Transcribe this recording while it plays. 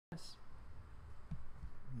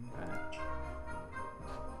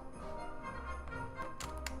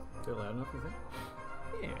loud enough, you think?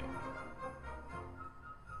 Yeah.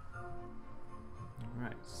 All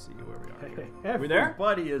right, let's see where we are here. Hey, we there?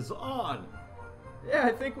 Everybody is on. Yeah,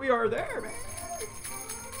 I think we are there, man.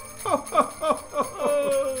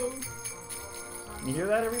 You hear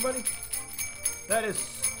that, everybody? That is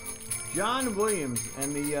John Williams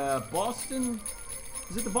and the Boston.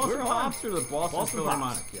 Is it the Boston We're on. Pops or the Boston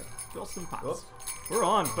Philharmonic? Pops. Yeah. Boston Pops. Oops. We're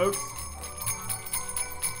on, folks.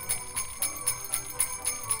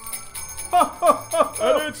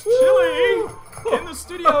 And it's chilly in the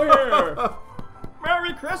studio here.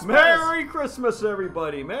 Merry Christmas! Merry Christmas,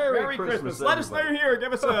 everybody! Merry Christmas! Let us know here.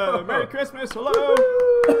 Give us a Merry Christmas. Hello.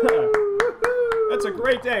 That's a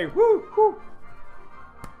great day. Woo, woo.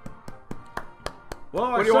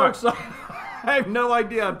 Well, What I'm do you so want? excited. I have no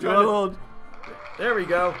idea. I'm trying to. There we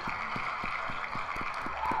go.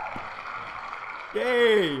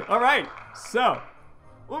 Yay! All right. So,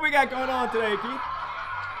 what we got going on today, Keith?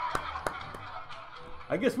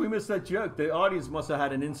 I guess we missed that joke. The audience must have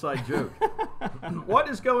had an inside joke. What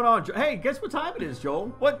is going on? Hey, guess what time it is, Joel?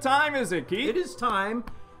 What time is it, Keith? It is time.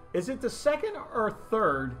 Is it the second or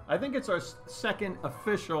third? I think it's our second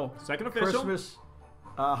official Christmas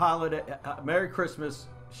holiday, Merry Christmas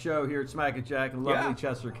show here at Smack and Jack in lovely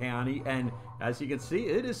Chester County. And as you can see,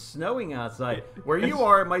 it is snowing outside. Where you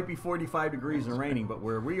are, it might be 45 degrees and raining, but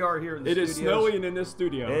where we are here in the studios, It is snowing in this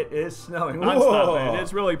studio. It is snowing. Nonstop, man.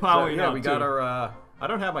 It's really piling so, yeah, up. we got too. our. I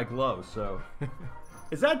don't have my gloves, so.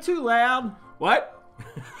 Is that too loud? What?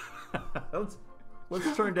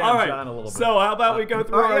 Let's turn down All right. John a little bit. So how about we go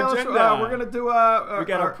through our agenda? We're gonna do we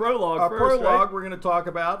got our prologue Our first, prologue. right? We're gonna talk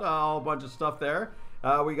about a whole bunch of stuff there.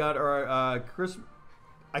 We got our Christmas.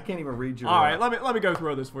 I can't even read your. All right, let me go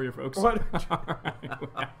through this for you, folks. What? All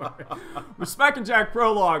right. The Smack and Jack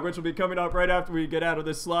prologue, which will be coming up right after we get out of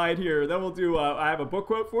this slide here. Then we'll do. I have a book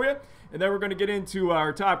quote for you, and then we're going to get into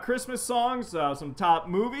our top Christmas songs, some top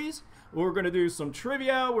movies. We're going to do some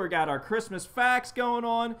trivia. We got our Christmas facts going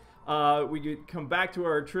on. We could come back to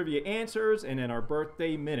our trivia answers, and then our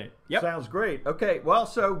birthday minute. Yep. Sounds great. Okay, well,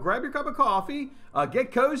 so grab your cup of coffee,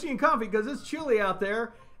 get cozy and comfy because it's chilly out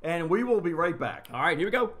there, and we will be right back. All right, here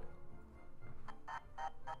we go.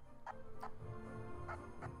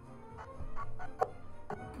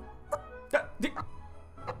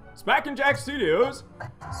 Smack and Jack Studios.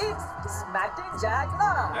 It's Smack and Jack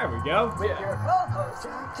Live. There we go. With your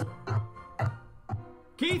co-hosts,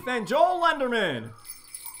 Keith and Joel Lenderman.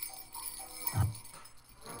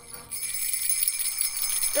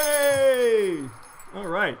 Yay! All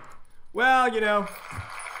right. Well, you know,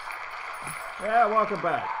 Yeah, welcome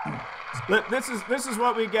back. this is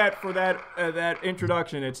what we get for that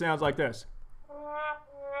introduction. It sounds like this.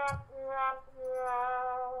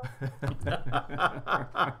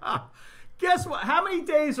 Guess what? How many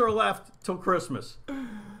days are left till Christmas? How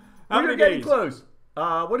We're many getting days? close.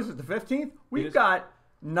 What is it? The 15th? We've is. got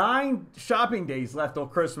 9 shopping days left till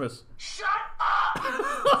Christmas. shut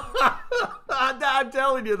up! I'm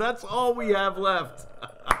telling you, that's all we have left.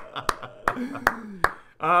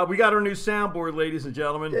 We got our new soundboard, ladies and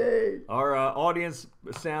gentlemen. Yay. Our audience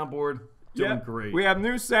soundboard doing Yep. great. We have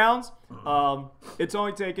new sounds. It's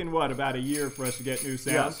only taken about a year for us to get new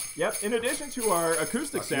sounds. Yes. Yep. In addition to our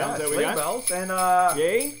acoustic sounds that we sleigh got. bells, and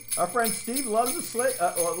Yay. our friend Steve loves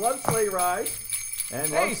the loves sleigh ride and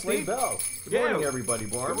Hey, loves sleigh Steve. bells. Good Yeah. morning, everybody.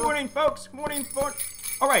 Barbara. Good morning, folks. Good morning, folks.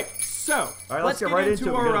 All right, so All right, let's get right into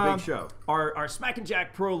it. We got a big show. Our Smack and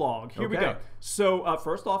Jack prologue. Here we Okay. go. So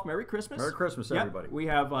first off, Merry Christmas. Merry Christmas, Yep, everybody. We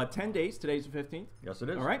have 10 days. Today's the 15th. Yes, it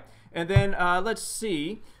is. All right, and then let's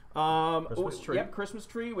see. Christmas tree. Yep, Christmas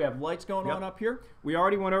tree. We have lights going Yep. on up here. We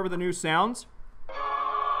already went over the new sounds.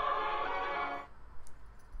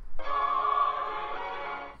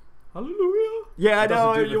 Hallelujah. Yeah, I It doesn't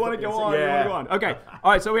know. do the You want to th- go it's- on. You want yeah. to go on. Okay.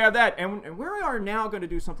 All right, so we have that. And we are now going to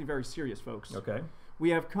do something very serious, folks. Okay.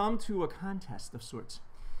 We have come to a contest of sorts.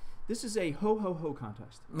 This is a ho-ho-ho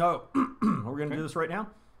contest. No, we're going to do this right now?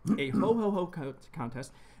 A ho-ho-ho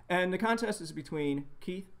contest. And the contest is between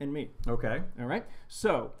Keith and me. Okay. All right?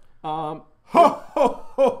 So, Ho, ho, ho,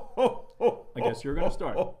 ho, ho. I guess you're going to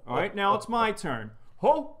start. All right, now it's my turn.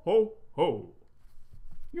 Ho, ho, ho.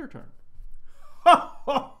 Your turn. Ho,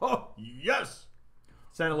 ho, ho. Yes.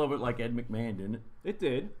 Sounded a little bit like Ed McMahon, didn't it? It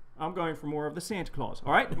did. I'm going for more of the Santa Claus.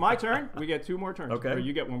 All right, my turn. We get 2 more turns. Okay. Or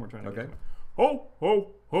you get 1 more turn. I Okay. guess. Ho,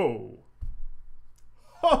 ho, ho.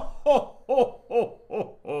 Ho, ho, ho, ho,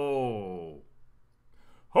 ho, ho.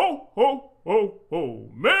 Ho, ho, ho, ho.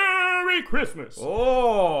 Merry Christmas.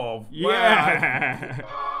 Oh, Yeah.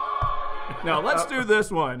 Now let's do this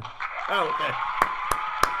one. Oh, okay.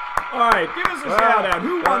 All right, give us a shout out.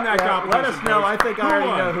 Who won that competition? Let us know. Folks? I think I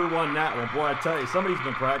already know who won that one. Boy, I tell you, somebody's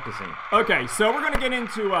been practicing. Okay, so we're going to get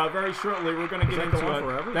into very shortly. We're going to get that into go on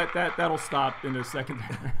forever? that'll stop in a second.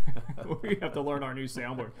 We have to learn our new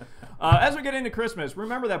soundboard. As we get into Christmas,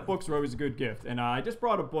 remember that books are always a good gift. And I just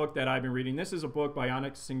brought a book that I've been reading. This is a book by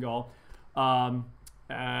Onyx Singal.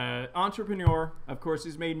 Entrepreneur, of course,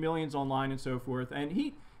 he's made millions online and so forth, and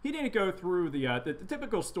he didn't go through the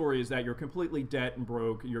typical story is that you're completely debt and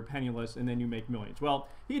broke, you're penniless, and then you make millions. Well,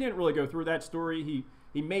 he didn't really go through that story.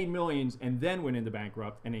 He made millions and then went into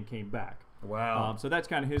bankrupt and then came back. Wow. So that's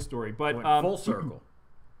kind of his story. But Went full circle.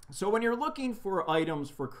 So when you're looking for items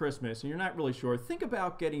for Christmas and you're not really sure, think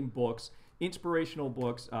about getting books, inspirational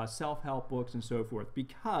books, self-help books, and so forth.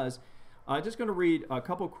 Because I'm just going to read a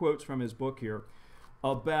couple quotes from his book here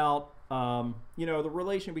about the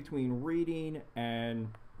relation between reading and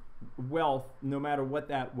wealth, no matter what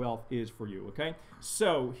that wealth is for you, okay?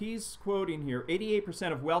 So he's quoting here,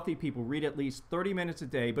 88% of wealthy people read at least 30 minutes a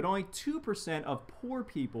day, but only 2% of poor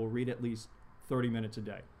people read at least 30 minutes a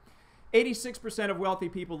day. 86% of wealthy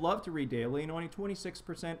people love to read daily, and only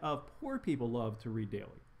 26% of poor people love to read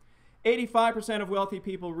daily. 85% of wealthy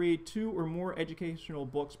people read 2 or more educational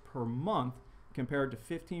books per month, compared to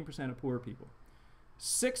 15% of poor people.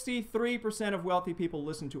 63% of wealthy people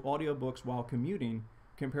listen to audiobooks while commuting,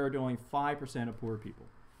 compared to only 5% of poor people.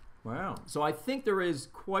 Wow. So I think there is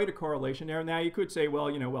quite a correlation there. Now you could say,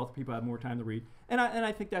 well, wealthy people have more time to read, and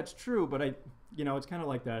I think that's true. But it's kind of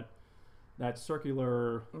like that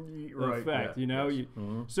circular effect. Yes.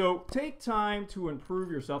 So take time to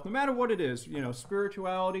improve yourself, no matter what it is.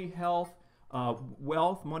 Spirituality, health,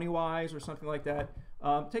 wealth, money wise, or something like that.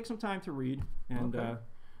 Take some time to read, and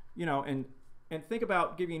and think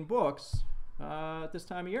about giving books at this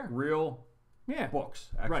time of year. Real. Yeah.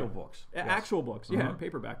 Books. Actual books. Yes. Actual books. Yeah.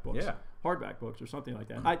 Paperback books. Yeah. Hardback books or something like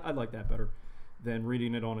that. I like that better than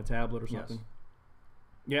reading it on a tablet or something.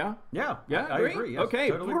 Yes. Yeah? Yeah. I agree. Yes, okay.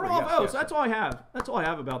 Totally We're agree. all Yes, votes. yes. That's all I have. That's all I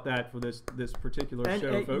have about that for this particular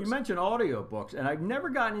show, And folks. you mentioned audiobooks, and I've never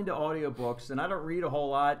gotten into audiobooks, and I don't read a whole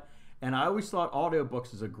lot. And I always thought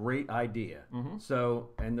audiobooks is a great idea.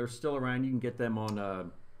 So, and they're still around. You can get them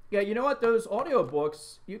on. Yeah, you know what? Those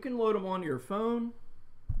audiobooks, you can load them onto your phone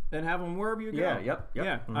and have them wherever you go. Yeah, yep.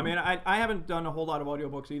 Yeah, I mean, I haven't done a whole lot of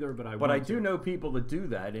audiobooks either, but I do know people that do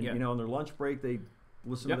that, and on their lunch break they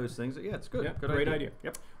listen Yep. to those things. Yeah, it's good. Yep, Good great idea.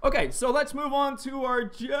 Yep. Okay, so let's move on to our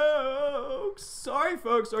jokes. Sorry,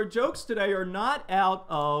 folks, our jokes today are not out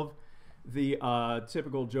of the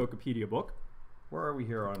typical Jokepedia book. Where are we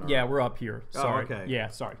here on? Our... Yeah, we're up here. Sorry. Oh, okay. Yeah,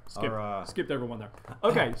 sorry. Skipped everyone there. Uh,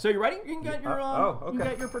 Okay, so you ready? You can get your okay. you can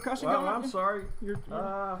get your percussion Well, going. I'm sorry.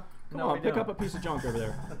 Come no, on, I pick don't. up a piece of junk over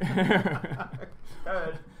there. Go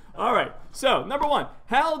ahead. All right. So number 1,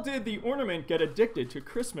 how did the ornament get addicted to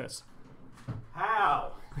Christmas?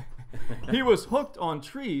 How? He was hooked on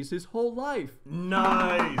trees his whole life.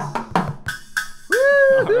 Nice.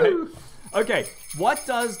 All right. Okay. What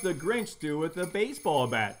does the Grinch do with a baseball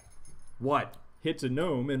bat? What? Hits a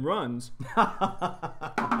gnome and runs.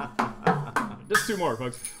 Just 2 more,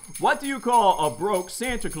 folks. What do you call a broke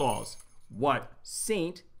Santa Claus? What?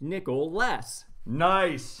 Saint Nicholas.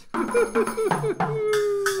 Nice.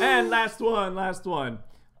 And last one.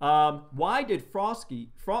 Why did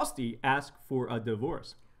Frosty ask for a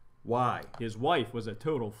divorce? Why? His wife was a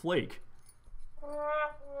total flake.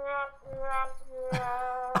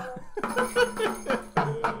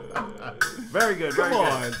 Very good. Come very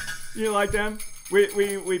on. Good. You like them?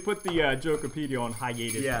 We put the Jokepedia on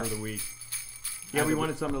hiatus for the week. Yeah, we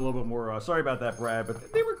wanted something a little bit more. Sorry about that, Brad,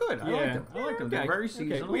 but they were good. I liked them. I liked them. They're very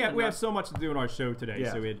seasonal. Okay. We have so much to do in our show today,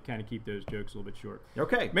 Yeah. so we had to kind of keep those jokes a little bit short.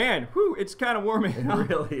 Okay. Man, it's kind of warming. It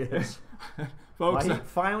really is. Folks, My heat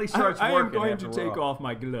finally starts I working. am going after to we're take off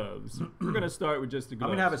my gloves. We're going to start with just the I'm gloves.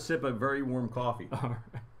 going to have a sip of very warm coffee. All right.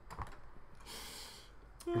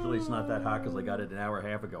 Usually it's not that hot because I got it an hour and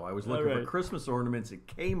a half ago. I was looking for Christmas ornaments at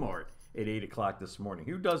Kmart at 8 o'clock this morning.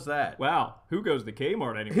 Who does that? Wow. Who goes to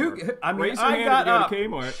Kmart anymore? Raise your I hand got if you up. go to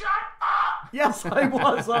Kmart. Shut up! Yes, I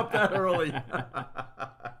was up that early.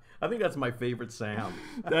 I think that's my favorite sound.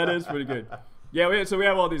 That is pretty good. Yeah, so we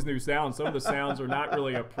have all these new sounds. Some of the sounds are not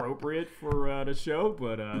really appropriate for the show,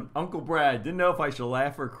 but... Uncle Brad, didn't know if I should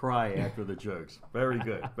laugh or cry after the jokes. Very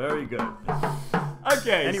good. Very good.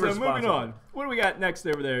 Okay, so moving on. What do we got next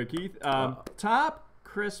over there, Keith? Top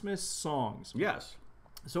Christmas songs. Yes.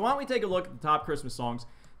 So why don't we take a look at the top Christmas songs?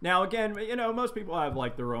 Now, again, most people have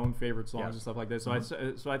like their own favorite songs and stuff like this.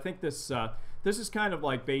 So I think this is kind of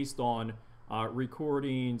like based on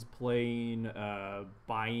recordings, playing,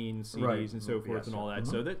 buying CDs and so forth and all that.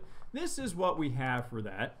 So this is what we have for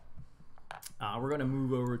that. We're going to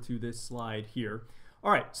move over to this slide here.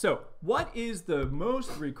 All right, so what is the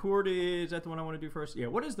most recorded, is that the one I want to do first? Yeah,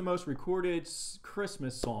 what is the most recorded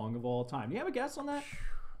Christmas song of all time? Do you have a guess on that?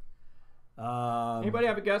 Anybody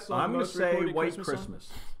have a guess on I'm the going to most say recorded White Christmas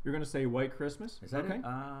song? You're going to say White Christmas? Is that okay. it?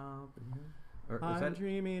 I'm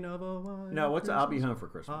dreaming of a white No, what's Christmas. I'll Be Home for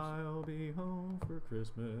Christmas. I'll be home for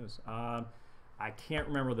Christmas. I can't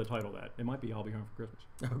remember the title of that. It might be I'll Be Home for Christmas.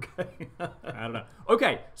 Okay. I don't know.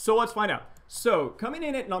 Okay, so let's find out. So coming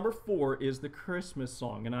in at number 4 is the Christmas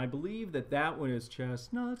song, and I believe that one is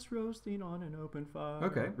Chestnuts Roasting on an Open Fire.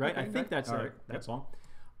 Okay. Right? Okay, I think that's right. that song.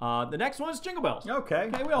 The next one is Jingle Bells. Okay.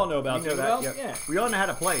 Okay, we all know about Jingle Bells. Yep. Yeah. We all know how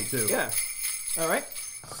to play, too. Yeah. All right.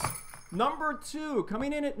 Number 2,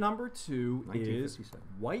 coming in at number 2 is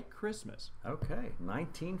White Christmas. Okay,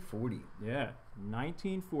 1940. Yeah,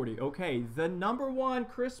 1940. Okay, the number 1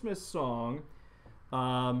 Christmas song.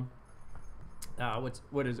 What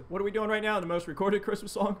is it? What are we doing right now? The most recorded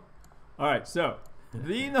Christmas song? All right, so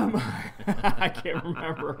the number I can't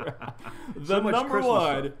remember. The number Christmas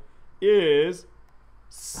 1 stuff. is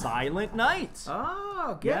Silent Night.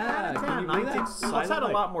 Oh, get out of can town. you believe that? 19... Well, it's Silent had a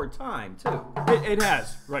Night. lot more time, too. It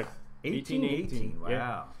has, right. 1818. Wow.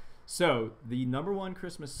 Yeah. So the number 1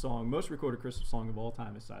 Christmas song, most recorded Christmas song of all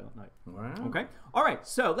time is Silent Night. Wow. Okay. All right.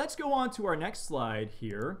 So let's go on to our next slide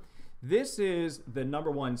here. This is the number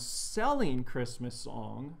 1 selling Christmas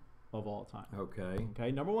song of all time. Okay.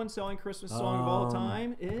 Okay. Number 1 selling Christmas song of all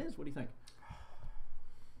time is, what do you think?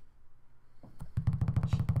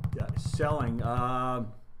 Selling.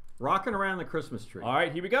 Rocking Around the Christmas Tree. All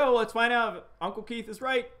right. Here we go. Let's find out if Uncle Keith is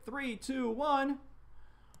right. 3, 2, 1.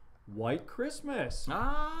 White Christmas.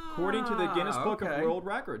 According to the Guinness Book of World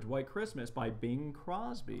Records, White Christmas by Bing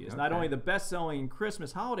Crosby is not only the best-selling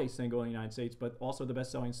Christmas holiday single in the United States, but also the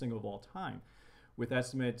best-selling single of all time, with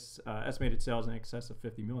estimated sales in excess of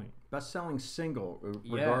 50 million. Best-selling single,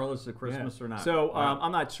 regardless of Christmas or not. So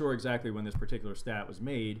I'm not sure exactly when this particular stat was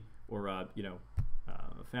made or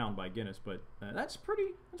found by Guinness, but that's pretty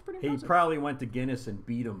He impressive. probably went to Guinness and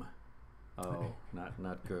beat him. Oh,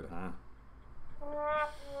 not good, huh?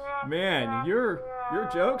 Man, your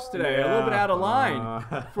jokes today a little bit out of line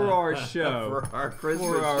for our show. For our Christmas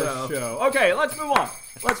show. Okay, let's move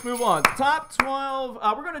on. Top 12.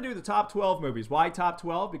 We're going to do the top 12 movies. Why top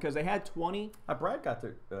 12? Because they had 20. Brad got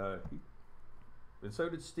there. And so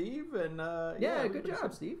did Steve. And Yeah, good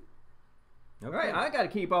job, Steve. Okay. All right, I got to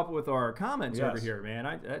keep up with our comments Yes. over here, man.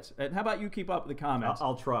 And how about you keep up with the comments?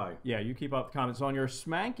 I'll try. Yeah, you keep up the comments on your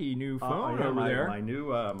smanky new phone Yeah, over there. My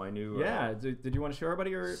new. Yeah, did you want to show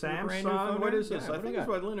everybody your brand new Samsung. phone? What there? is this? Yeah, I think it's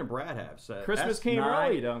what Lynn and Brad have. Christmas came S9.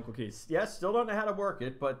 early to Uncle Keith. Yes, still don't know how to work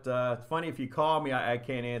it, but it's funny if you call me, I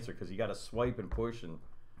can't answer because you got to swipe and push, and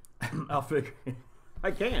I'll figure.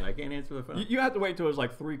 I can't answer the phone. You have to wait till there's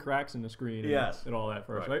like 3 cracks in the screen. Yes. And all that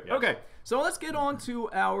first, right? Yes. Okay, so let's get on to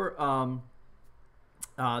our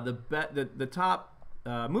the top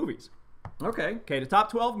movies. Okay. Okay, the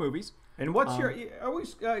top 12 movies. And what's your? You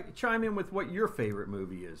always chime in with what your favorite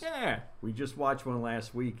movie is. Yeah. We just watched one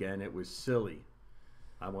last weekend. It was silly.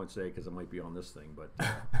 I won't say because it might be on this thing, but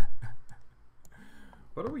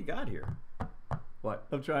what do we got here? What?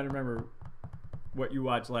 I'm trying to remember what you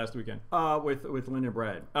watched last weekend. With Lynn and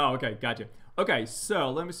Brad. Oh, okay, gotcha. Okay,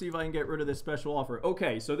 so let me see if I can get rid of this special offer.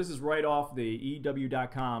 Okay, so this is right off the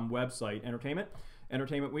EW.com website,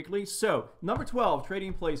 Entertainment Weekly. So, number 12,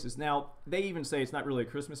 Trading Places. Now, they even say it's not really a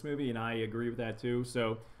Christmas movie, and I agree with that too.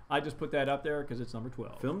 So, I just put that up there because it's number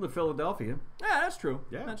 12. Filmed in Philadelphia. Yeah, that's true.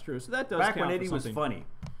 Yeah. That's true. So, that does Back count when for Eddie was something. funny.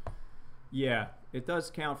 Yeah, it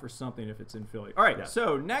does count for something if it's in Philly. All right, Yeah.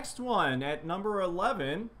 so next one at number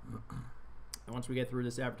 11, once we get through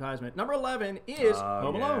this advertisement, number 11 is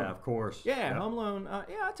Home Alone. Yeah, of course. Yeah, Yep. Home Alone.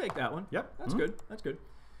 Yeah, I'll take that one. Yep. That's Mhm. good. That's good.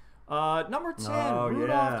 Number 10, Oh,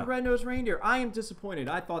 Rudolph yeah. the Red-Nosed Reindeer. I am disappointed.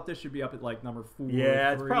 I thought this should be up at like number 4.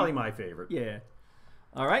 Yeah, it's 3. probably my favorite. Yeah.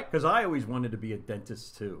 All right. Because I always wanted to be a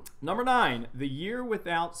dentist too. Number 9, The Year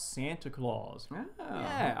Without Santa Claus. Oh,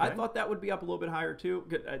 Yeah, I okay. thought that would be up a little bit higher too,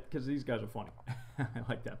 because these guys are funny. I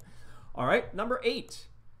like them. All right, number 8.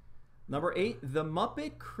 Number 8, The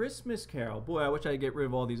Muppet Christmas Carol. Boy, I wish I could get rid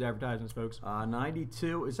of all these advertisements, folks.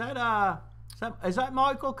 92. Is that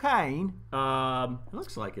Michael Caine? Um, It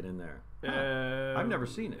looks like it in there. I've never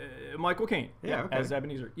seen it. Michael Caine. Yeah, okay. As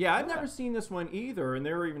Ebenezer. Yeah, I've Yeah. never seen this one either, and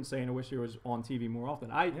they were even saying I wish it was on TV more often.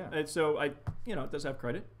 Yeah. So it does have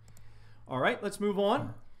credit. All right, let's move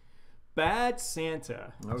on. Bad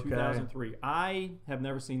Santa, Okay. 2003. I have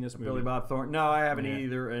never seen this movie. Billy Bob Thornton. No, I haven't Yeah.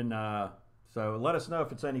 either. And so let us know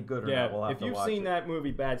if it's any good or Yeah, not. We'll have if to you've watch seen it. that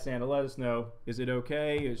movie, Bad Santa, let us know. Is it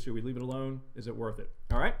okay? Should we leave it alone? Is it worth it?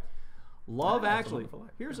 All right. Love It's a Actually. Wonderful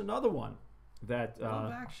Life. Here's another one that.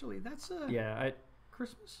 Love Actually. That's a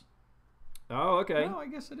Christmas. Oh, okay. No, I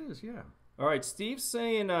guess it is. Yeah. All right. Steve's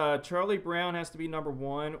saying Charlie Brown has to be number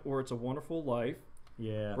 1, or It's a Wonderful Life.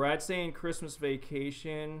 Yeah. Brad's saying Christmas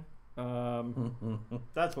Vacation.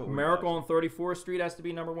 That's what. Miracle on 34th Street has to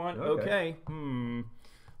be number 1. Okay.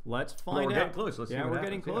 Let's find out. We're getting close. Let's see what we're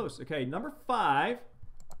getting close. Okay, number 5.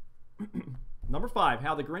 Number 5,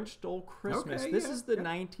 How the Grinch Stole Christmas. Okay, This is the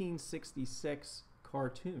 1966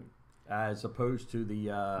 cartoon. As opposed to the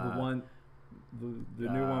one, the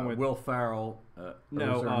new one with Will Ferrell.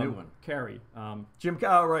 no, was there a new one? Carrey. Jim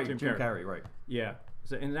Carrey. Jim Jim Carrey. Carrey. Right. Yeah.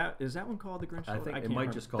 Is that one called The Grinch Stole? I think it can't might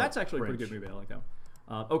remember. just call That's it actually a pretty Grinch. good movie. I like that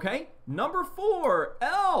one. Okay, number 4,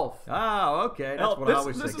 Elf. Oh, okay. That's Elf. what I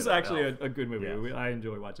always think. This is actually a good movie. Yes. I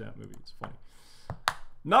enjoy watching that movie. It's funny.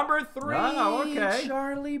 Number 3, okay.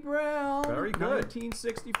 Charlie Brown. Very good.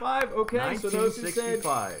 1965. Okay, so those who said,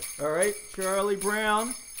 1965. all right, Charlie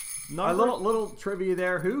Brown. A little trivia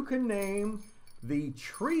there. Who can name the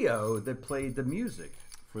trio that played the music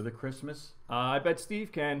for the Christmas? I bet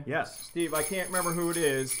Steve can. Yes. Steve, I can't remember who it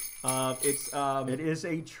is. It is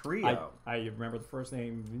a trio. I remember the first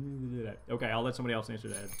name. Okay, I'll let somebody else answer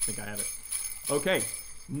that. I think I have it. Okay,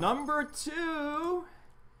 number 2.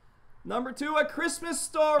 Number 2, A Christmas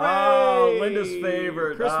Story. Oh, Linda's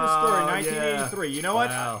favorite. Christmas Story, Oh, 1983. yeah. You know what?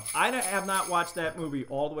 Wow. I have not watched that movie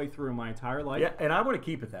all the way through my entire life. Yeah, and I want to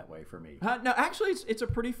keep it that way for me. No, actually, it's a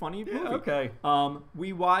pretty funny movie. Okay.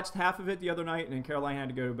 We watched half of it the other night, and then Caroline had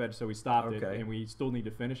to go to bed, so we stopped it, Okay. and we still need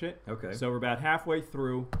to finish it. Okay. So we're about halfway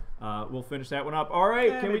through. We'll finish that one up. All right.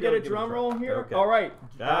 Yeah, can we maybe get I'll a give it a drum try. roll here? Okay. All right.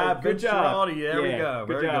 Good Vince job. Giraldi, there we go.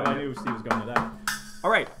 Good Very job. good. I knew Steve was going to that. All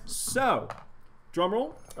right. So, drum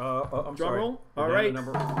roll. I'm Drum sorry. roll. All right.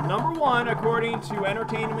 Number 1, according to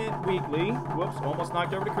Entertainment Weekly. Whoops, almost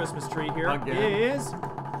knocked over the Christmas tree here. Again. Is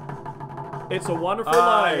It's a Wonderful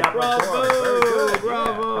Life. Yeah, Bravo. very good. Bravo. Yeah.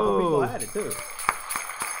 A couple people had it too.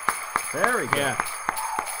 Very good. Yeah.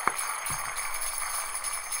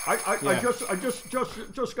 I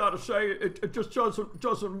just gotta say it just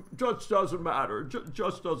doesn't matter.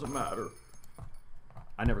 Just doesn't matter.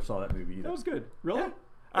 I never saw that movie either. That was good. Really? Yeah.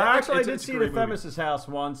 Actually, I did it's a see The great movie. Themis's House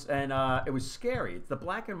once, and it was scary. It's the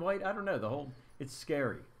black and white. I don't know. It's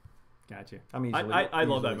scary. Gotcha. I'm easily- I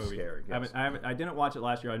love that easily movie. scared, yes. I didn't watch it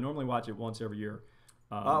last year. I normally watch it once every year.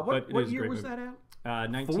 What but it is a year great was movie. that out?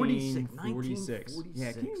 1946.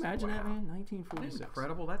 Yeah, can you imagine that, Wow. man? 1946.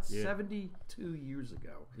 Incredible. That's Yeah. 72 years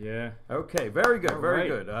ago. Yeah. Okay, very good, very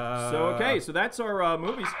Right. good. So that's our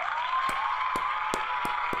movies.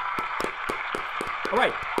 All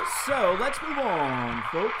right, so let's move on,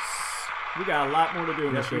 folks. We got a lot more to do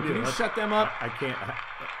in this show. we do. Can you Let's- shut them up? I can't.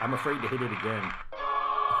 I'm afraid to hit it again.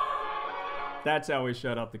 That's how we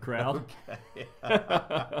shut up the crowd. Okay.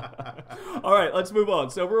 All right, let's move on.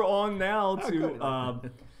 So we're on now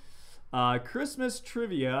to Christmas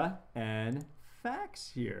trivia and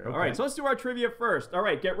facts here. Okay. All right, so let's do our trivia first. All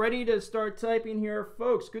right, get ready to start typing here,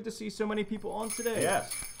 folks. Good to see so many people on today.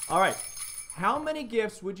 Yes. All right. How many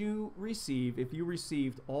gifts would you receive if you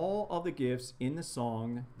received all of the gifts in the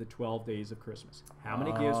song The 12 Days of Christmas? How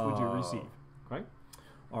many gifts would you receive? Okay.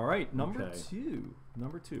 All right, number two.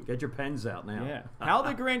 Number 2. Get your pens out now. Yeah. How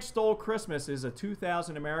the Grinch Stole Christmas is a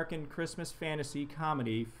 2000 American Christmas fantasy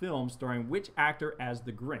comedy film starring which actor as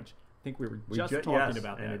the Grinch? I think we were just talking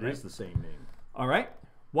about that, and it right? is the same name. All right.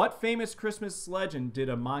 What famous Christmas legend did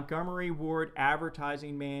a Montgomery Ward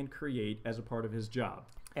advertising man create as a part of his job?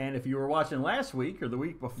 And if you were watching last week or the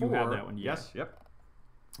week before, You have that one, yeah. Yes. Yep.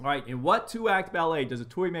 All right. In what 2-act ballet does a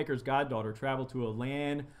toy maker's goddaughter travel to a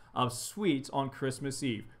land of sweets on Christmas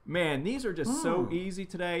Eve? Man, these are just so easy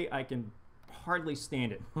today. I can hardly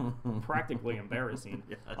stand it. Practically embarrassing.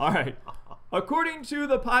 Yes. All right. According to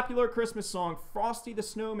the popular Christmas song Frosty the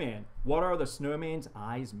Snowman, what are the snowman's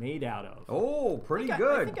eyes made out of? Oh, pretty I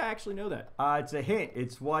good. think I actually know that. It's a hint.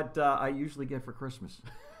 It's what I usually get for Christmas.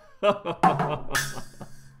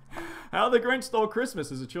 How the Grinch Stole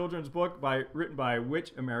Christmas is a children's book written by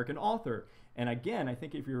which American author? And again, I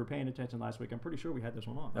think if you were paying attention last week, I'm pretty sure we had this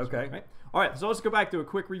one on. Okay. Right? All right, so let's go back to a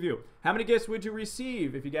quick review. How many gifts would you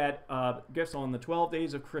receive if you got gifts on the 12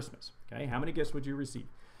 Days of Christmas? Okay, how many gifts would you receive?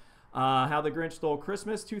 How the Grinch Stole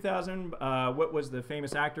Christmas, 2000. What was the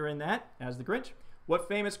famous actor in that as the Grinch? What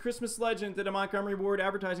famous Christmas legend did a Montgomery Ward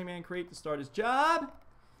advertising man create to start his job?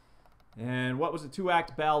 And what was a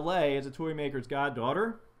 2-act ballet as a toy maker's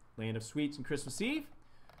goddaughter? Land of Sweets and Christmas Eve.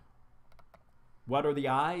 What are the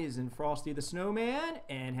eyes in Frosty the Snowman?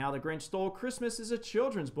 And How the Grinch Stole Christmas is a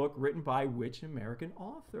children's book written by which American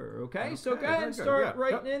author? Okay, so go ahead and start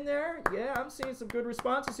writing in there. Yeah, I'm seeing some good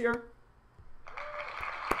responses here.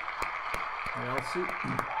 Yeah, let's see.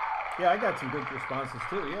 Yeah, I got some good responses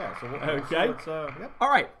too. Yeah, so we'll see what's, yep. All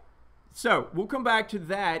right. So we'll come back to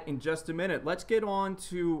that in just a minute. Let's get on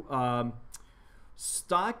to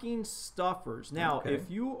stocking stuffers. Now, if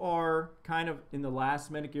you are kind of in the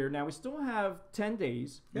last minute gear, now we still have 10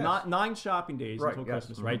 days, not 9 shopping days until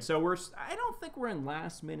Christmas, right? So I don't think we're in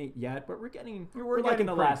last minute yet, but we're like in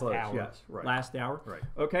the last close. hour. Yes, right. Last hour. Right.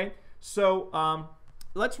 Okay. So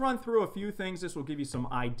let's run through a few things. This will give you some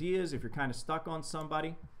ideas if you're kind of stuck on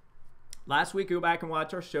somebody. Last week, go back and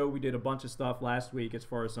watch our show. We did a bunch of stuff last week as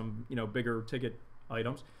far as some, bigger ticket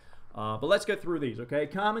items. But let's get through these, okay?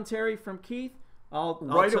 Commentary from Keith. I'll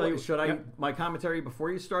tell you. Should I my commentary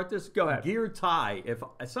before you start this? Go ahead. Gear tie. If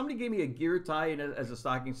somebody gave me a gear tie as a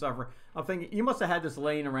stocking stuffer, I'm thinking you must have had this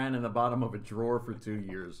laying around in the bottom of a drawer for 2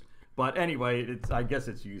 years. But anyway, I guess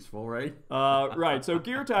it's useful, right? Right. So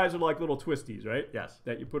gear ties are like little twisties, right? Yes.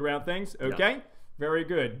 That you put around things. Okay. Yes. Very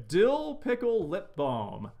good. Dill pickle lip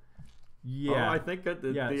balm. Yeah. Oh, I think that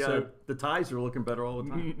the ties are looking better all the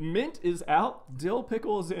time. Mint is out. Dill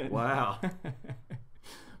pickle is in. Wow.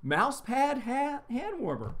 Mouse pad hand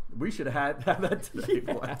warmer. We should have that today.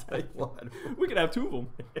 Yeah. I tell you what. We could have 2 of them.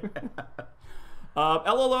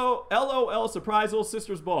 LOL surprise little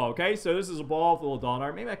sister's ball. Okay, so this is a ball with a little doll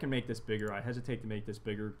art. Maybe I can make this bigger. I hesitate to make this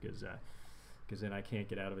bigger because then I can't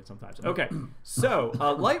get out of it sometimes. Okay, so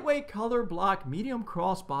lightweight color block medium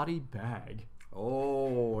crossbody bag.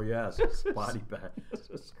 Oh yes, body bag.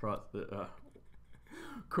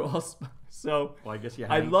 Cross the. So well, I guess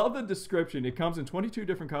I love the description. It comes in 22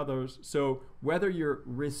 different colors. So whether your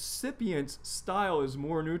recipient's style is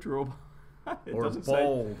more neutral,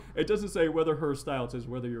 it doesn't say whether her style. It says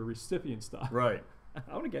whether your recipient's style. Right.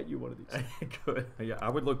 I want to get you one of these. Good. Yeah, I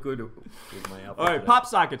would look good with my outfit. All right, pop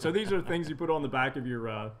socket. So these are things you put on the back of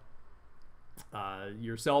your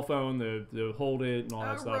cell phone to hold it and all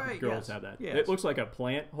that stuff. Right, Girls have that. Yes. It looks like a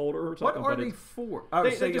plant holder or something. What are they for?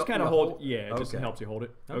 They just kind of hold. Yeah, it just helps you hold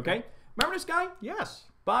it. Okay. Remember this guy? Yes.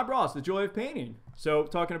 Bob Ross, The Joy of Painting. So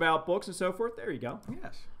talking about books and so forth. There you go.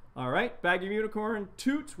 Yes. All right. Bag of Unicorn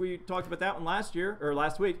Toots. We talked about that one last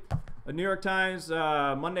week. A New York Times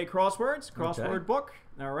Monday crossword book.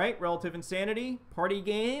 All right. Relative Insanity. Party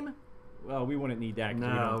game. Well, we wouldn't need that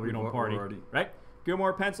because we don't party. Right?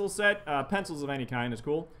 Gilmore pencil set. Pencils of any kind is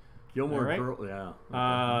cool. Gilmore Girl, yeah.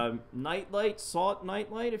 Okay. Nightlight, salt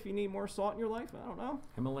nightlight if you need more salt in your life. I don't know.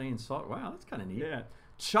 Himalayan salt. Wow, that's kind of neat. Yeah.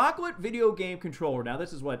 Chocolate video game controller. Now,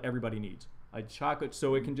 this is what everybody needs. A chocolate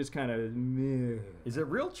so it can just kind of... Is it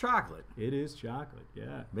real chocolate? It is chocolate,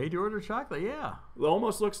 yeah. Made to order chocolate, yeah. It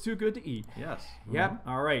almost looks too good to eat. Yes. Yep.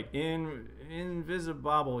 All right.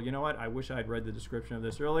 Invisibobble. You know what? I wish I'd read the description of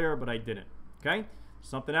this earlier, but I didn't. Okay?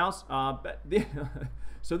 Something else.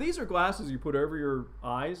 So these are glasses you put over your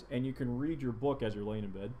eyes, and you can read your book as you're laying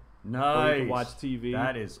in bed. Nice. Or you can watch TV.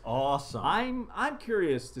 That is awesome. I'm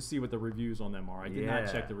curious to see what the reviews on them are. I did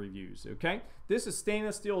not check the reviews. Okay. This is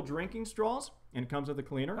stainless steel drinking straws, and it comes with a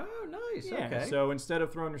cleaner. Oh, nice. Yeah. Okay. So instead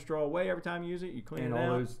of throwing your straw away every time you use it, you clean it out.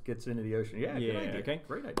 And all those gets into the ocean. Yeah. Yeah. Good idea. Okay.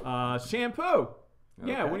 Great idea. Shampoo.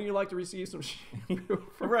 Yeah, wouldn't you like to receive some shampoo?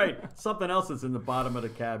 Right. Something else that's in the bottom of the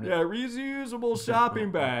cabinet. Yeah, reusable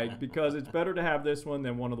shopping bag because it's better to have this one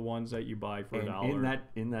than one of the ones that you buy for $1.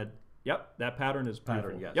 In that. Yep, that pattern is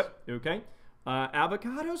beautiful. Yes. Yep. Okay.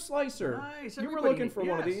 Avocado slicer. Nice. You were looking for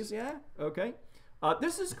one of these, yeah? Okay.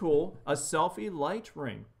 This is cool. A selfie light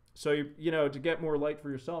ring. So you know to get more light for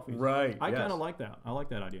your selfies. Right. I kind of like that. I like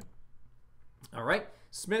that idea. All right.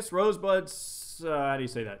 Smith's Rosebuds. How do you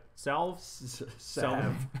say that? Salve.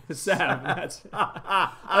 Salve. That's.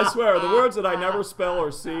 I swear the words that I never spell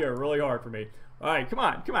or see are really hard for me. All right, come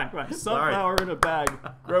on. Sunflower in a bag.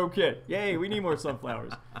 Grow kit. Yay, we need more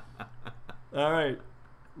sunflowers. All right.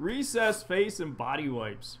 Recessed face and body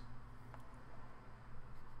wipes.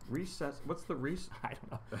 Recess. What's the recess? I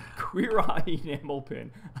don't know. Queer Eye enamel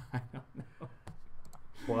pin. I don't know.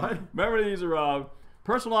 What? Remember these are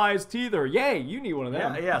personalized teether. Yay, you need one of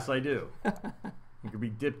them. Yeah, yes, I do. You could be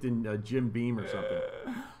dipped in Jim Beam or something.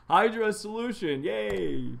 Hydra solution.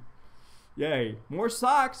 Yay. Yay. More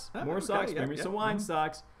socks. More socks. Maybe some wine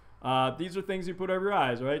socks. These are things you put over your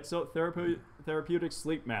eyes, right? So therapeutic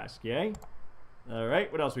sleep mask. Yay. All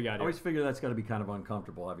right. What else we got here? I always figure that's got to be kind of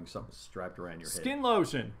uncomfortable having something strapped around your head. Skin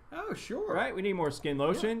lotion. Oh, sure. Right. We need more skin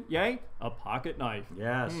lotion. Yeah. Yay. A pocket knife.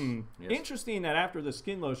 Yes. Yes. Interesting that after the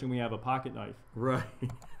skin lotion, we have a pocket knife. Right.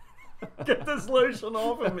 Get this lotion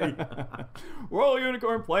off of me. Royal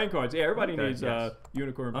Unicorn playing cards. Yeah, everybody needs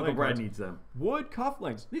unicorn playing Uncle Brad cards. needs them. Wood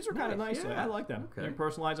cufflinks. These are kind of nice. Yeah. I like them. Okay. You can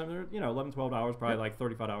personalize them. They're, $11, $12, probably like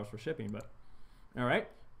 $35 for shipping. But all right.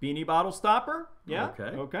 Beanie bottle stopper. Yeah.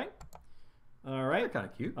 Okay. All right. They're kind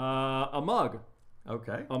of cute. A mug.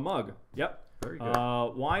 Okay. A mug. Yep. Very good.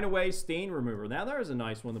 Wine Away stain remover. Now there's a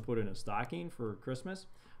nice one to put in a stocking for Christmas.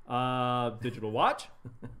 Digital watch.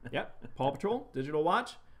 Yep. Paw Patrol digital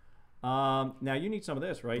watch. Now you need some of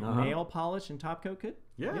this, right? Nail polish and top coat kit.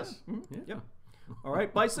 Yes. Yeah. Mm-hmm. Yep. All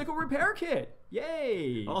right. Bicycle repair kit.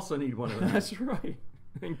 Yay. Also need one of those. That's right.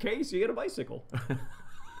 In case you get a bicycle.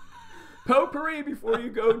 Potpourri before you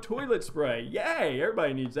go toilet spray. Yay.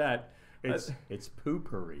 Everybody needs that. It's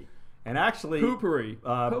poopery. And actually, Poopery.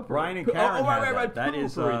 Brian and Karen right. That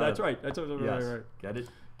is that's right. That's yes. right. Get it?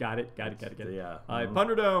 Got it. Yeah.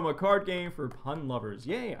 Punderdome, a card game for pun lovers.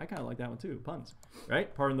 Yay, I kind of like that one too. Puns,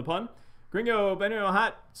 right? Pardon the pun. Gringo Benito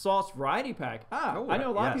hot sauce variety pack. I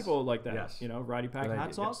know a lot of people like that. Yes. You know, variety pack Good hot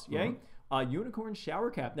idea. sauce. Yep. Yay. Unicorn shower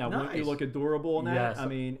cap. Now, wouldn't you Nice. look adorable in that? Yes. I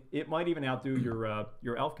mean, it might even outdo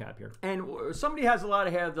your elf cap here. And somebody has a lot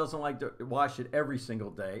of hair that doesn't like to wash it every single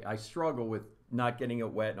day. I struggle with not getting it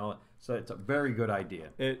wet and all that. So it's a very good idea.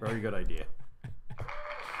 Very good idea.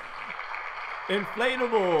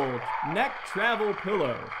 Inflatable neck travel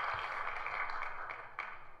pillow.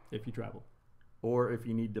 If you travel. Or if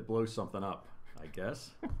you need to blow something up, I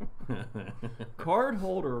guess. Card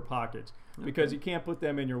holder pockets. Because you can't put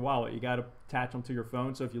them in your wallet. You got to attach them to your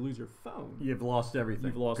phone. So if you lose your phone, You've lost everything.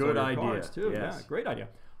 you've lost good all your idea. cards too. Yes. Yeah, great idea.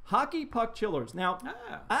 Hockey puck chillers. Now,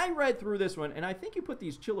 I read through this one, and I think you put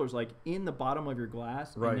these chillers like in the bottom of your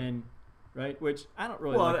glass, Right. and then, right, which I don't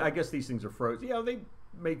really. Well, like I guess these things are frozen. Yeah, they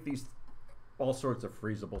make these all sorts of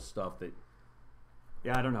freezable stuff that.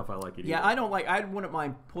 Yeah, I don't know if I like it. Yeah, either. I don't like. I wouldn't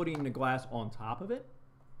mind putting the glass on top of it,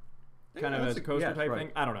 kind of that's as a coaster type right.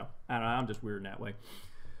 thing. I don't know. I'm just weird in that way.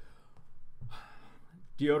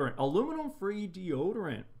 Deodorant, aluminum-free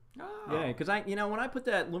deodorant. Oh. Yeah, because when I put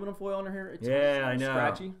that aluminum foil under here, it's I know.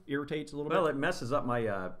 scratchy, irritates a little Well, bit. it messes up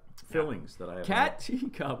my fillings that I have. Cat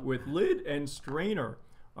teacup with lid and strainer.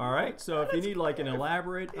 All right, so if you need like an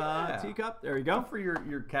elaborate teacup, there you go. For your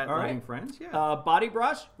cat All loving right. friends. Yeah. Body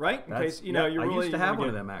brush, right? In case you I really used to have wanna one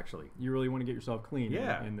of get- them actually. You really want to get yourself clean.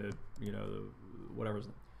 Yeah. In the the whatever's.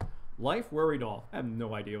 Life worry doll. I have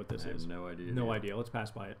no idea what this I is. have no idea. No idea. Let's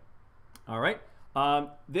pass by it. All right.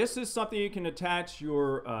 This is something you can attach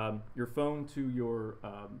your phone to your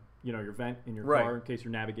your vent in your Right. car in case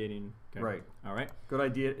you're navigating. Okay. Right. All right. Good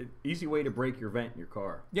idea. Easy way to break your vent in your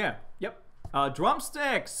car. Yeah. Yep.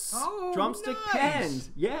 Drumsticks. Oh, Drumstick nice.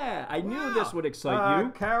 pens. Yeah, I knew Wow. this would excite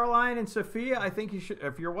you. Caroline and Sophia, I think you should,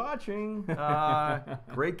 if you're watching,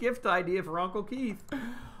 great gift idea for Uncle Keith.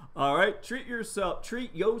 All right. Treat yourself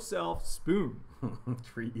spoon.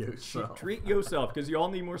 Treat yourself. Treat yourself because you all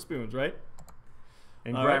need more spoons, right?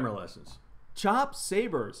 And All grammar lessons. Chop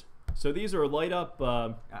sabers. So these are light up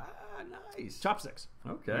Nice. chopsticks.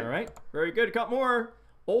 Okay. All right. Very good. A couple more.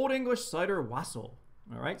 Old English cider wassail.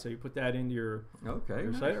 All right. So you put that into your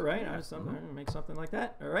Okay. cider, right? Yes. Make something like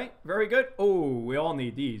that. All right. Very good. Oh, we all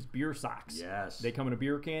need these beer socks. Yes. They come in a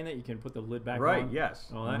beer can that you can put the lid back Right. on.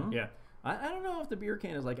 Yes. All that. Yeah. I don't know if the beer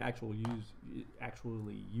can is like actually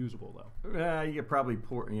usable though. You could probably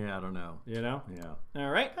pour. Yeah, I don't know. You know. Yeah. All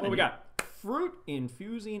right. What we got? Fruit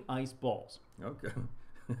infusing ice balls. Okay.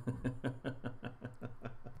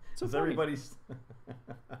 So Is funny.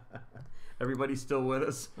 everybody still with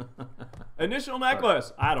us? Initial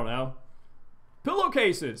necklace. I don't know.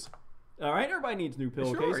 Pillowcases. All right. Everybody needs new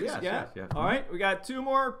pillowcases. yes, yeah. yes. All right. We got two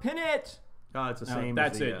more. Pin it. Oh, it's the No, same.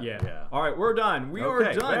 that's as the, it. Yeah. Yeah. All right. We're done. We are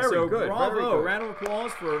Okay, done. very So good, very bravo. good. Round of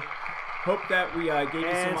applause for. Hope that we gave you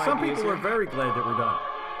And some some ideas people here. were very glad that we're done.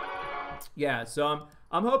 Yeah. So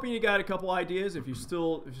I'm hoping you got a couple ideas. If you're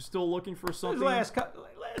still looking for Those something. last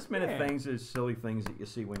minute Yeah. things is silly things that you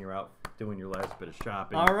see when you're out doing your last bit of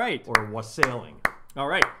shopping. All right. Or wassailing. All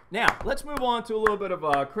right. Now, let's move on to a little bit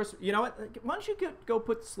of Christmas. You know what? Why don't you go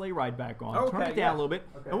put the sleigh ride back on? Turn Okay, it down yes. a little bit,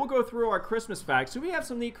 Okay. and we'll go through our Christmas facts. So we have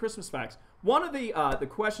some neat Christmas facts. One of the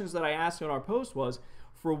questions that I asked on our post was,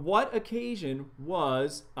 for what occasion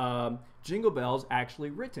was Jingle Bells actually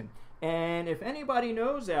written? And if anybody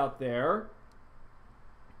knows out there...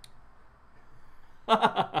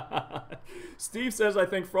 Steve says, I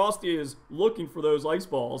think Frosty is looking for those ice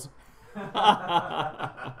balls.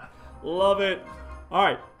 Love it. All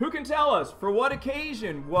right, who can tell us for what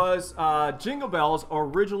occasion was Jingle Bells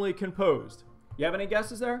originally composed? You have any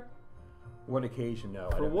guesses there? What occasion? No.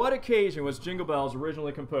 For what occasion was Jingle Bells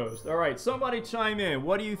originally composed? All right, somebody chime in.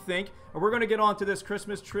 What do you think? And we're going to get on to this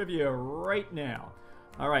Christmas trivia right now.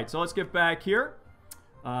 All right, so let's get back here.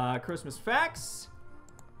 Christmas facts.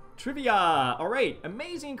 Trivia. All right,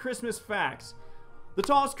 amazing Christmas facts. The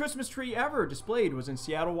tallest Christmas tree ever displayed was in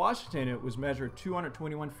Seattle, Washington. It was measured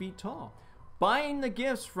 221 feet tall. Buying the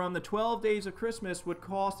gifts from the 12 days of Christmas would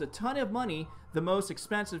cost a ton of money, the most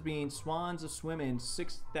expensive being Swans of Swimming,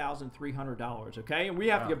 $6,300, okay? And we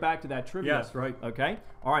have to get back to that trivia. Yes, right. Okay?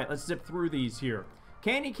 All right, let's zip through these here.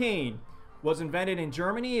 Candy cane was invented in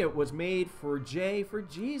Germany. It was made for J for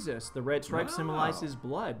Jesus. The red stripe symbolizes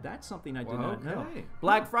blood. That's something I did not know.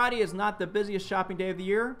 Black Friday is not the busiest shopping day of the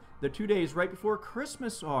year. The 2 days right before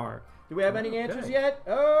Christmas are. Do we have any answers yet?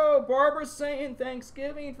 Oh, Barbara's saying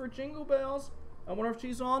Thanksgiving for Jingle Bells. I wonder if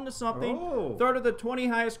she's on to something. Oh. Third of the 20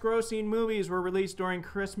 highest grossing movies were released during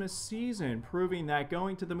Christmas season, proving that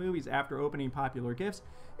going to the movies after opening popular gifts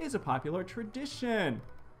is a popular tradition.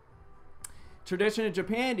 Tradition in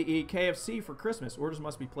Japan to eat KFC for Christmas. Orders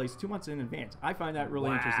must be placed 2 months in advance. I find that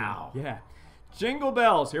really interesting. Yeah. Jingle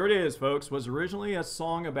Bells, here it is, folks, was originally a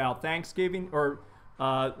song about Thanksgiving, or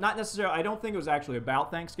not necessarily, I don't think it was actually about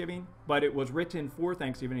Thanksgiving, but it was written for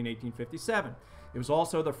Thanksgiving in 1857. It was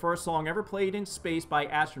also the first song ever played in space by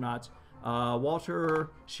astronauts Walter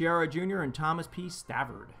Schirra Jr. and Thomas P.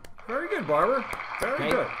 Stavard. Very good, Barbara. Very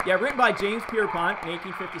good. Yeah, written by James Pierpont in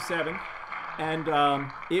 1857. And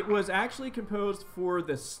it was actually composed for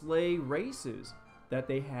the sleigh races that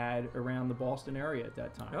they had around the Boston area at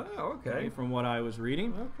that time. Oh, okay. From what I was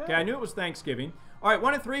reading. Okay, I knew it was Thanksgiving. All right,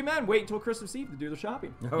 1 in 3 men wait until Christmas Eve to do the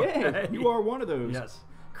shopping. Okay. Yeah, you are one of those. Yes.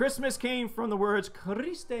 Christmas came from the words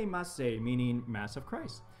Christe Masse, meaning Mass of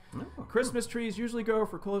Christ. Oh, Christmas trees usually go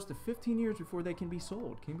for close to 15 years before they can be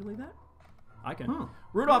sold. Can you believe that? I can.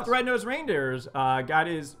 Rudolph the Red-Nosed Reindeer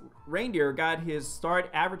got his start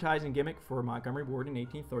advertising gimmick for Montgomery Ward in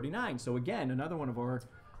 1839. So again, another one of our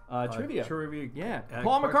trivia. Yeah.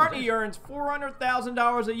 Paul McCartney earns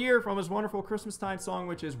 $400,000 a year from his wonderful Christmas time song,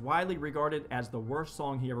 which is widely regarded as the worst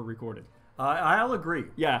song he ever recorded. I'll agree.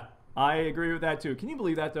 Yeah, I agree with that too. Can you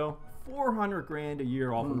believe that though? $400,000 a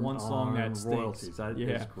year off of one song that stinks. Royalties. That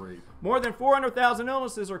is great. More than 400,000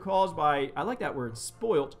 illnesses are caused by, I like that word,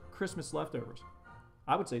 spoilt Christmas leftovers.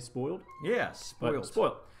 I would say spoiled. Yeah, spoiled. But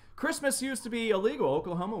spoiled. Christmas used to be illegal.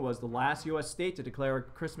 Oklahoma was the last U.S. state to declare a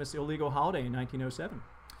Christmas illegal holiday in 1907.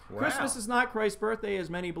 Wow. Christmas is not Christ's birthday, as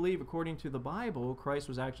many believe. According to the Bible, Christ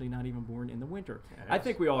was actually not even born in the winter. Yes. I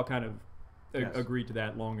think we all kind of agreed to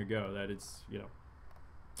that long ago, that it's, you know,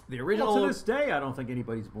 the original... Well, to this day, I don't think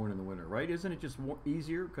anybody's born in the winter, right? Isn't it just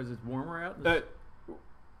easier because it's warmer out?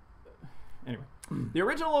 Anyway, the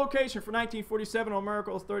original location for 1947 on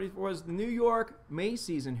Miracle 34 was the New York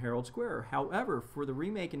Macy's in Herald Square. However, for the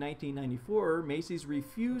remake in 1994, Macy's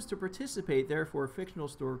refused to participate. Therefore, a fictional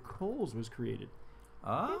store Kohl's was created.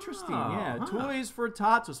 Interesting, yeah. Toys for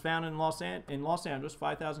Tots was found in Los Angeles.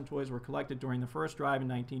 5,000 toys were collected during the first drive in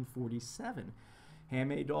 1947.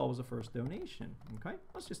 Handmade doll was the first donation. Okay,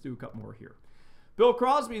 let's just do a couple more here. Bill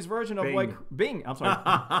Crosby's version of Bing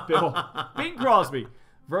Crosby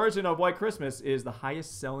version of White Christmas is the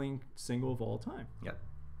highest selling single of all time. Yep.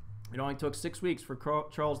 It only took 6 weeks for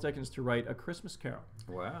Charles Dickens to write A Christmas Carol.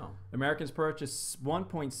 Wow. Americans purchase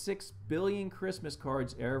 1.6 billion Christmas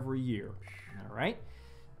cards every year. All right.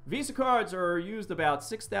 Visa cards are used about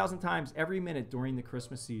 6,000 times every minute during the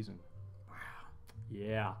Christmas season. Wow.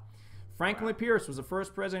 Yeah. Franklin Pierce was the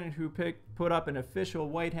first president who put up an official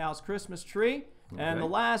White House Christmas tree. Okay. And the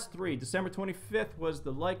last three, December 25th was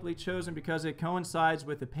the likely chosen because it coincides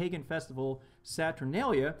with the pagan festival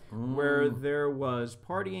Saturnalia, where there was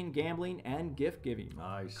partying, gambling, and gift giving.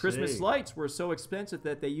 I see. Christmas lights were so expensive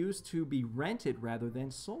that they used to be rented rather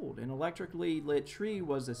than sold. An electrically lit tree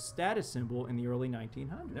was a status symbol in the early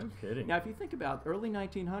 1900s. No kidding. Now, if you think about early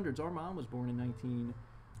 1900s, our mom was born in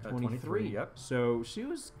 1923. Yep. So she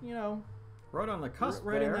was, you know, right on the cusp,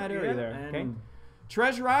 right in that area there. Okay.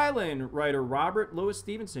 Treasure Island writer Robert Louis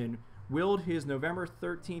Stevenson willed his November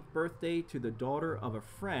 13th birthday to the daughter of a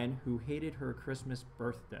friend who hated her Christmas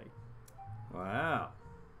birthday. Wow.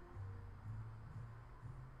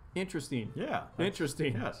 Interesting. Yeah.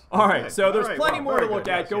 Interesting. Yes. All right. So there's plenty more to look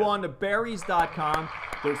at. Yes, Go on to berries.com.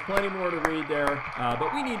 There's plenty more to read there.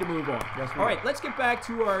 But we need to move on. Yes, all right. Let's get back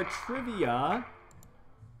to our trivia.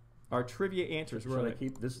 Our trivia answers. Should I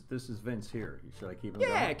keep this? This is Vince here. Should I keep him?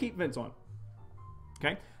 Yeah, going? keep Vince on.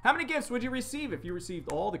 Okay. How many gifts would you receive if you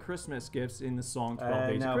received all the Christmas gifts in the song 12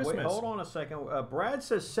 Days of Christmas? Wait, hold on a second. Brad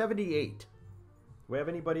says 78. Do we have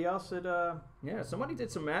anybody else that... Yeah, somebody did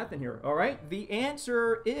some math in here. All right. The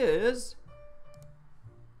answer is...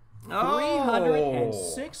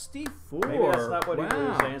 364. Maybe that's not what his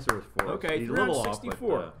answer is for. Okay, He's 364.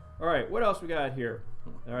 A little off, all right, what else we got here?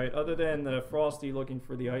 All right, other than the Frosty looking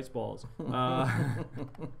for the ice balls. All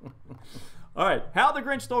All right, How the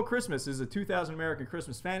Grinch Stole Christmas is a 2000 American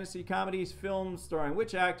Christmas fantasy comedy film starring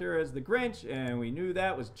which actor as the Grinch? And we knew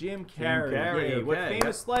that was Jim Carrey. Carrey, Yay. What okay,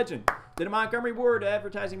 famous legend did a Montgomery Ward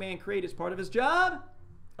advertising man create as part of his job?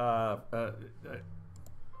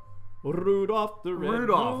 Rudolph the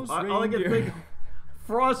Rudolph. Red-Nosed All I can Reindeer. think,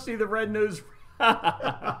 Frosty the Red-Nosed.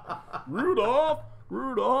 Rudolph.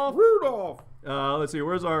 Rudolph. Let's see,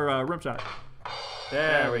 where's our rim shot?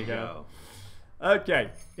 There we go. Okay,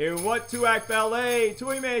 in what two-act ballet,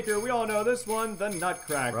 Toymaker, we all know this one, The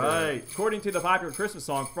Nutcracker. Right. According to the popular Christmas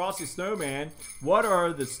song, Frosty Snowman, what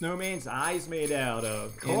are the snowman's eyes made out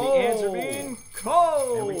of? Coal. And the answer being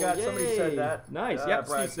coal. And we got somebody Yay. said that. Nice. Yep,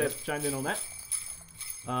 Brad Steve said, chimed in on that.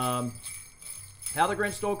 How the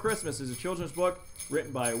Grinch Stole Christmas is a children's book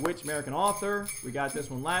written by which American author? We got this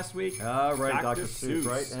one last week. All right, Dr. Seuss,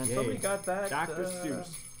 right? And Yay. somebody got that. Dr.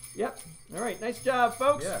 Seuss. Yep. All right. Nice job,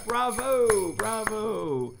 folks. Yeah. Bravo.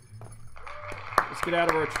 Bravo. Let's get out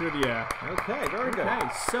of our trivia. Okay, very good. Okay.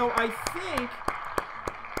 So I think,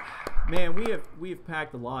 man, we have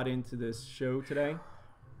packed a lot into this show today.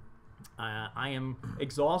 I am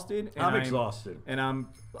exhausted. And I'm exhausted. And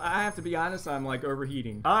I have to be honest, I'm like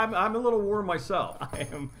overheating. I'm a little warm myself. I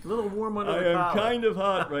am A little warm under I the am collar. kind of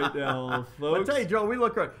hot right now, But I folks. tell you, Joe, we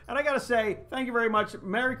look good. And I got to say, thank you very much.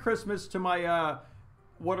 Merry Christmas to my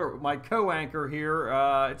my co-anchor here.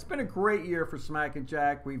 It's been a great year for Smack and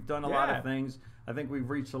Jack. We've done a lot Yeah. of things. I think we've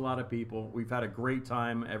reached a lot of people. We've had a great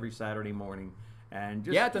time every Saturday morning. And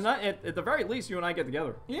just, Yeah, at the very least, you and I get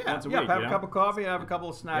together once a week. have you a know? cup of coffee, have a couple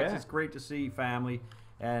of snacks. Yeah. It's great to see family.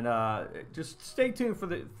 And just stay tuned for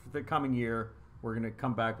the coming year. We're going to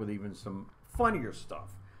come back with even some funnier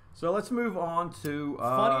stuff. So let's move on to...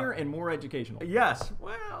 Funnier and more educational. Yes.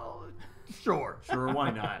 Well, sure, why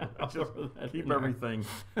not? Just keep everything.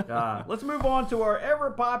 Let's move on to our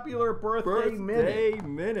ever-popular birthday minute.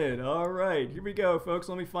 Minute. All right, here we go, folks.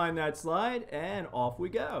 Let me find that slide, and off we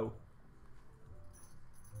go.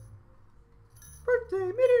 Birthday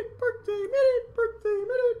minute, birthday minute, birthday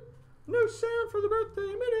minute. No sound for the birthday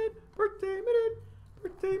minute, birthday minute,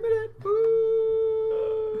 birthday minute.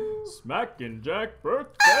 Ooh. Smack and Jack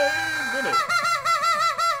birthday minute.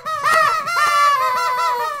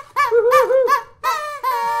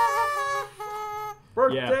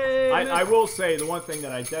 Birthday Yeah, minute. I will say the one thing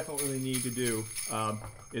that I definitely need to do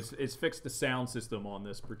is fix the sound system on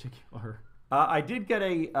this particular. I did get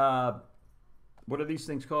a, what are these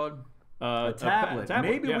things called? A tablet.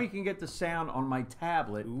 Maybe yeah. we can get the sound on my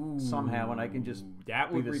tablet somehow, and I can just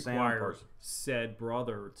that would be the sound require person. said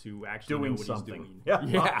brother to actually Doing know what something. he's doing.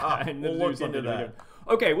 Yeah. and We'll do look something into that.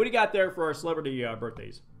 Okay, what do you got there for our celebrity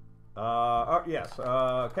birthdays? Yes.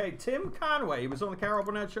 Okay, Tim Conway. He was on the Carol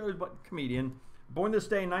Burnett Show, but comedian. Born this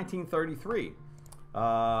day in 1933.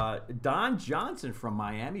 Don Johnson from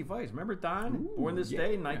Miami Vice. Remember Don? Born this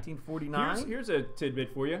day in 1949. Here's a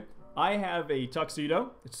tidbit for you. I have a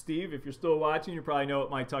tuxedo. Steve, if you're still watching, you probably know what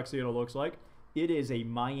my tuxedo looks like. It is a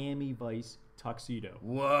Miami Vice tuxedo.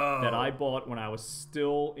 Whoa. That I bought when I was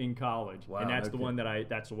still in college. Wow, and that's okay.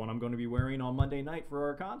 that's the one I'm going to be wearing on Monday night for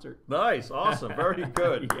our concert. Nice. Awesome. Very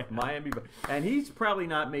good. Yeah. Miami Vice. And he's probably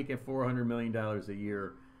not making $400 million a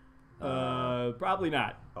year. Probably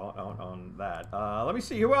not. On that. Let me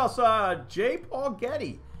see. Who else? J. Paul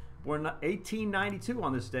Getty. Born 1892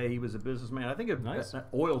 on this day. He was a businessman. I think Nice. an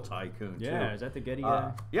oil tycoon, too. Yeah, is that the Getty?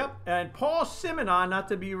 Yep. And Paul Simonon, not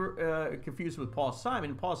to be confused with Paul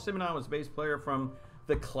Simon. Paul Simonon was a bass player from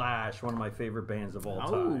The Clash, one of my favorite bands of all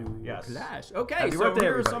time. Yes. Clash. Okay, Happy so birthday, here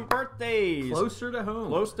are everybody. some birthdays. Closer to home.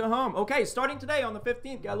 Close to home. Okay, starting today on the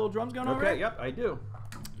 15th. Got a little drums going on, Okay, right? yep, I do.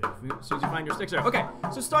 As soon as you find your sticks there. Okay,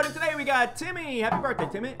 so starting today, we got Timmy. Happy birthday,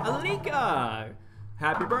 Timmy. Alika.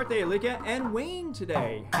 Happy birthday, Alika. And Wayne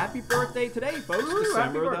today. Happy birthday today, folks. Woo,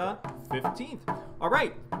 December happy the 15th. All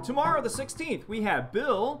right, tomorrow, the 16th, we have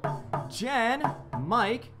Bill, Jen,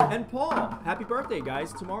 Mike, and Paul. Happy birthday,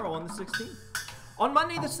 guys, tomorrow on the 16th. On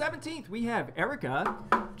Monday, the 17th, we have Erica,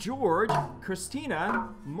 George, Christina,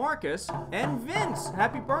 Marcus, and Vince.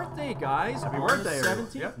 Happy birthday, guys. Happy on birthday, the everyone.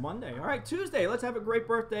 17th, Yep. Monday. All right, Tuesday. Let's have a great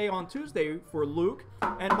birthday on Tuesday for Luke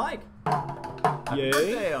and Mike. Happy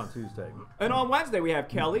birthday on Tuesday. And on Wednesday, we have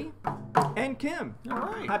Kelly and Kim. All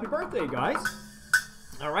right. Happy birthday, guys.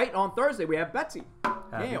 All right, on Thursday, we have Betsy. Happy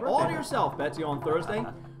Yeah, birthday. all to yourself, Betsy, on Thursday.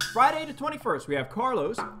 Friday, the 21st, we have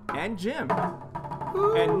Carlos and Jim.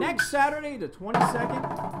 Woo. And next Saturday, the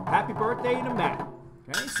 22nd, happy birthday to Matt.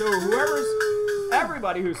 Okay, so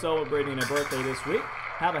everybody who's celebrating a birthday this week,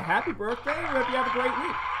 have a happy birthday. We hope you have a great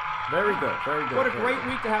week. Very good, very good. What a very great good.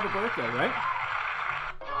 week to have a birthday, right?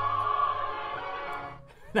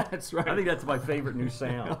 That's right. I think that's my favorite new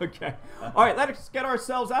sound. Okay. All right, let's get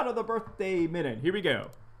ourselves out of the birthday minute. Here we go.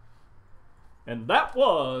 And that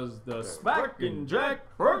was the Smack and Jack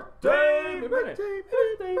birthday minute.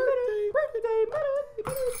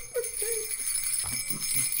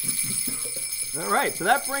 All right, so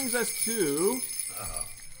that brings us to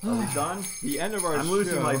Are we done? the end of our show. I'm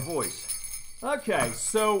losing my voice. Okay,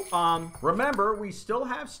 so Remember, we still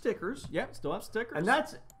have stickers. yeah, still have stickers. And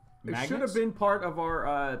that's it should Magnets? have been part of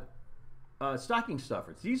our stocking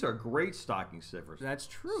stuffers. These are great stocking stuffers. That's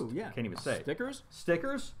true. Yeah. Can't even say it. Stickers,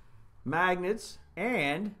 Stickers, magnets,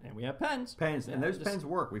 and and we have pens. pens. Yeah, And those just pens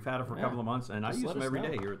work. We've had them for a couple of months, and I just use let them us every know.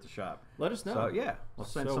 day here at the shop. Let us know. So yeah, I'll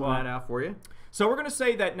send So, some of that out for you. So we're gonna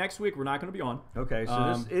say that next week we're not gonna be on. Okay,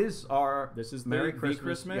 so this is our Merry Christmas.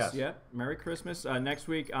 Christmas. Yes. Yeah, Merry Christmas. Next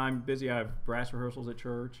week I'm busy. I have brass rehearsals at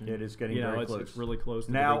church. And, It is getting you know, very it's, close. It's really close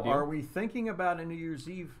to Now, the big deal. are we thinking about a New Year's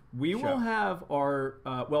Eve? We show? will have our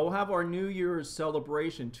we'll have our New Year's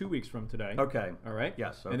celebration 2 weeks from today. Okay. All right.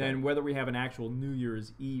 Yes. Okay. And then whether we have an actual New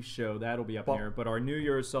Year's Eve show, that'll be up in Well, there. But our New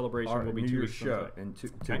Year's celebration our will be New 2 Year's weeks from show today. in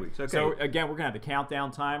two weeks. Okay. So again, we're gonna have the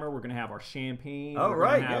countdown timer. We're gonna have our champagne. Oh, we're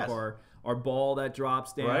right, Gonna have yes. our ball that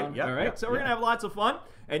drops down. Right, yep, All right. yep, So we're yep. gonna have lots of fun,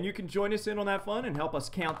 and you can join us in on that fun and help us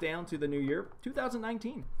count down to the new year,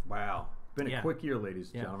 2019. Wow. Been a Yeah. quick year, ladies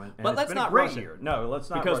and Yeah. gentlemen. And But it's let's been not a great rush it. year. No, let's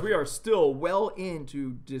not Because rush we it. are still well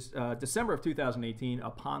into December of 2018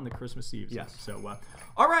 upon the Christmas Eve. Yes. So,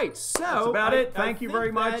 all right. So That's about it. Thank you think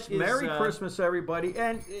very much. that is, Merry Christmas, everybody.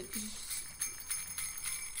 And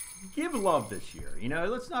give love this year. You know,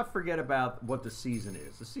 let's not forget about what the season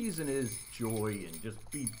is. The season is joy and just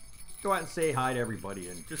go out and say hi to everybody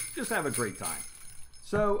and just have a great time.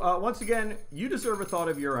 So once again, you deserve a thought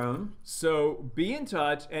of your own. So be in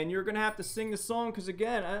touch, and you're gonna have to sing the song because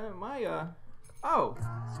again, my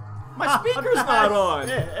speaker's not on.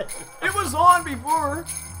 It was on before.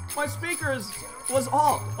 My speakers was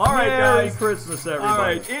off. All right, Merry guys. Christmas, everybody. All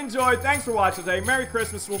right, enjoy. Thanks for watching today. Merry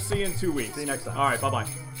Christmas. We'll see you in 2 weeks. See you next time. All right, bye-bye.